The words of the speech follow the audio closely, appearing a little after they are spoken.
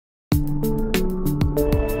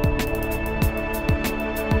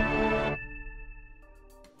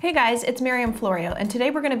Hey guys, it's Mariam and today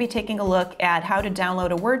we're going to be taking a look at how to download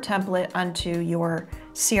a Word template onto your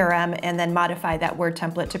CRM and then modify that Word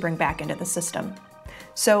template to bring back into the system.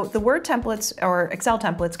 So the Word templates or Excel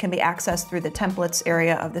templates can be accessed through the templates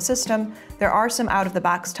area of the system. There are some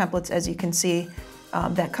out-of-the-box templates, as you can see,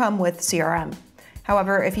 that come with CRM.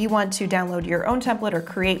 However, if you want to download your own template or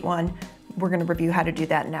create one, we're going to review how to do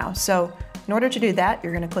that now. So in order to do that,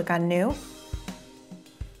 you're going to click on New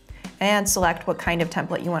and select what kind of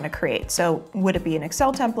template you want to create. So would it be an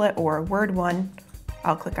Excel template or a Word one?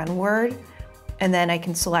 I'll click on Word, and then I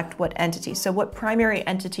can select what entity. So what primary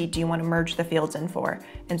entity do you want to merge the fields in for?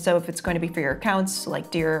 And so if it's going to be for your accounts, like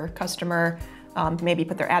Dear Customer, maybe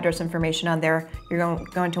put their address information on there, you're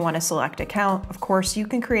going to want to select Account. Of course, you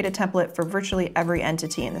can create a template for virtually every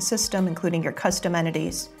entity in the system, including your custom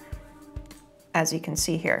entities, as you can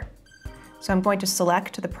see here. So I'm going to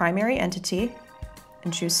select the primary entity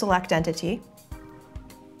and choose Select Entity.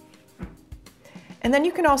 And then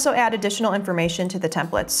you can also add additional information to the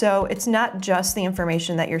template. So it's not just the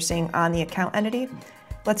information that you're seeing on the account entity.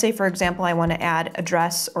 Let's say, for example, I want to add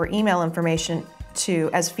address or email information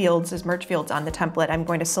as fields, as merge fields on the template. I'm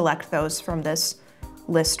going to select those from this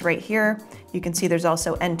list right here. You can see there's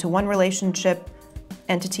also end-to-one relationship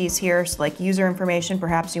entities here, so like user information,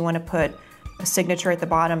 perhaps you want to put a signature at the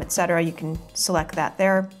bottom, etc. You can select that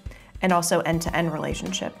there. And also end-to-end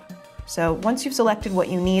relationship. So once you've selected what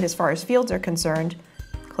you need as far as fields are concerned,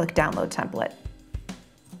 click Download Template.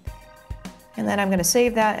 And then I'm going to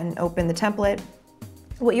save that and open the template.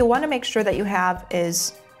 What you'll want to make sure that you have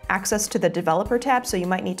is access to the Developer tab, so you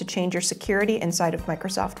might need to change your security inside of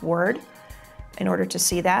Microsoft Word in order to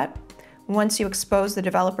see that. Once you expose the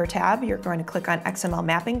Developer tab, you're going to click on XML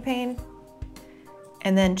Mapping pane,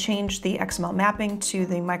 and then change the XML mapping to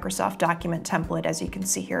the Microsoft document template. As you can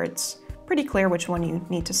see here, it's pretty clear which one you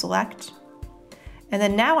need to select. And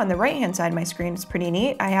then now on the right-hand side of my screen, it's pretty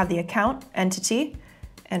neat. I have the account entity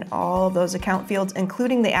and all of those account fields,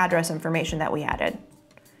 including the address information that we added.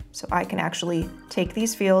 So I can actually take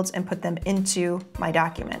these fields and put them into my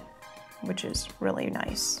document, which is really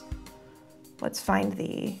nice. Let's find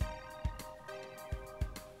the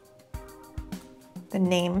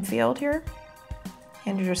name field here.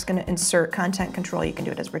 And you're just going to insert content control. You can do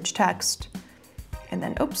it as rich text. And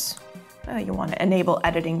then, you want to enable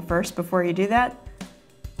editing first before you do that.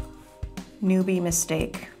 Newbie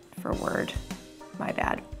mistake for Word, my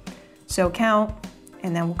bad. So account,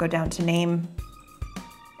 and then we'll go down to name,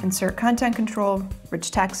 insert content control, rich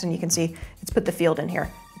text, and you can see it's put the field in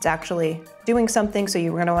here. It's actually doing something, so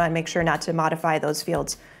you're going to want to make sure not to modify those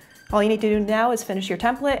fields. All you need to do now is finish your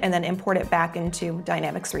template and then import it back into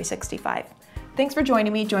Dynamics 365. Thanks for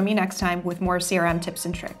joining me. Join me next time with more CRM tips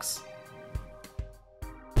and tricks.